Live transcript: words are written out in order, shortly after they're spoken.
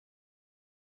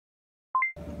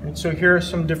And so here are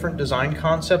some different design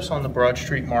concepts on the Broad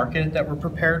Street Market that were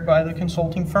prepared by the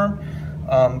consulting firm.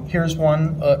 Here's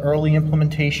one early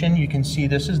implementation. You can see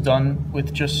this is done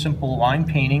with just simple line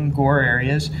painting, gore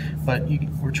areas, but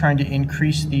we're trying to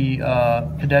increase the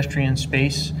pedestrian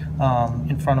space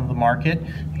in front of the market.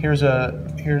 Here's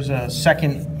a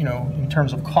second, in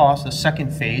terms of cost, the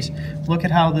second phase. Look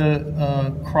at how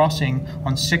the crossing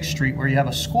on 6th Street, where you have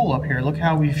a school up here, look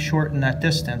how we've shortened that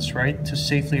distance, right, to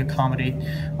safely accommodate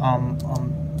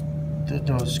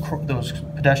those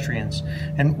pedestrians.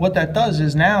 And what that does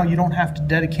is now you don't have to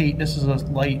dedicate, this is a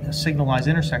signalized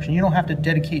intersection, you don't have to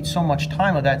dedicate so much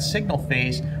time of that signal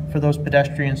phase for those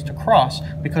pedestrians to cross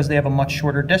because they have a much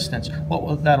shorter distance.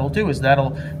 What that'll do is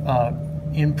that'll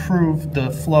improve the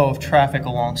flow of traffic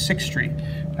along 6th Street.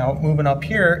 Now moving up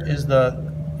here is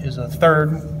a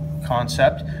third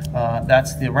concept,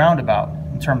 that's the roundabout.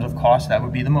 In terms of cost, that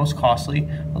would be the most costly,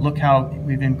 but look how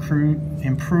we've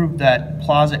improved that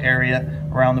plaza area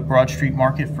around the Broad Street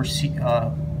Market for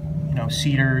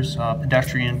seaters,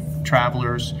 pedestrian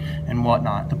travelers, and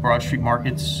whatnot. The Broad Street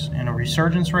Market's in a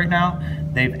resurgence right now.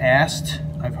 They've asked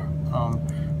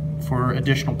for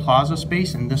additional plaza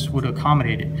space, and this would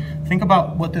accommodate it. Think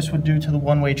about what this would do to the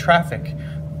one-way traffic.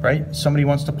 Right? Somebody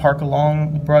wants to park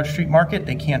along the Broad Street Market,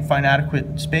 they can't find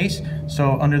adequate space,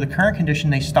 so under the current condition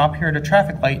they stop here at a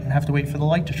traffic light and have to wait for the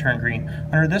light to turn green.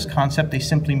 Under this concept they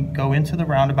simply go into the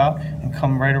roundabout and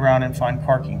come right around and find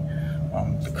parking.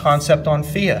 The concept on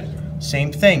FIA,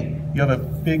 same thing. You have a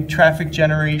big traffic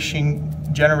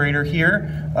generator here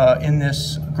in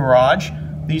this garage.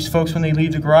 These folks, when they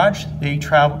leave the garage, they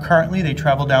travel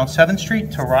down 7th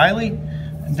Street to Riley,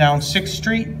 down 6th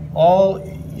Street, all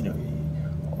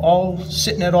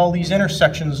sitting at all these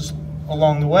intersections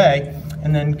along the way,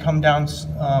 and then come down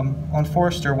on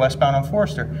Forester, westbound on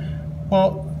Forester.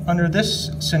 Well, under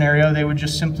this scenario, they would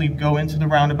just simply go into the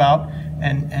roundabout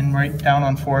and right down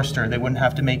on Forester. They wouldn't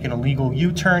have to make an illegal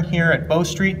U-turn here at Bow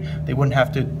Street. They wouldn't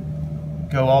have to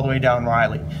go all the way down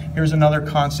Riley. Here's another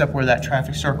concept where that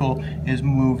traffic circle is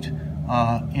moved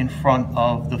in front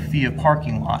of the FIA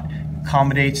parking lot.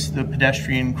 Accommodates the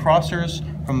pedestrian crossers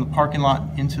from the parking lot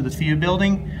into the FIA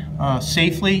building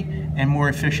safely and more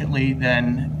efficiently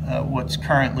than what's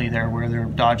currently there, where they're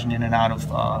dodging in and out of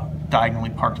diagonally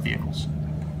parked vehicles.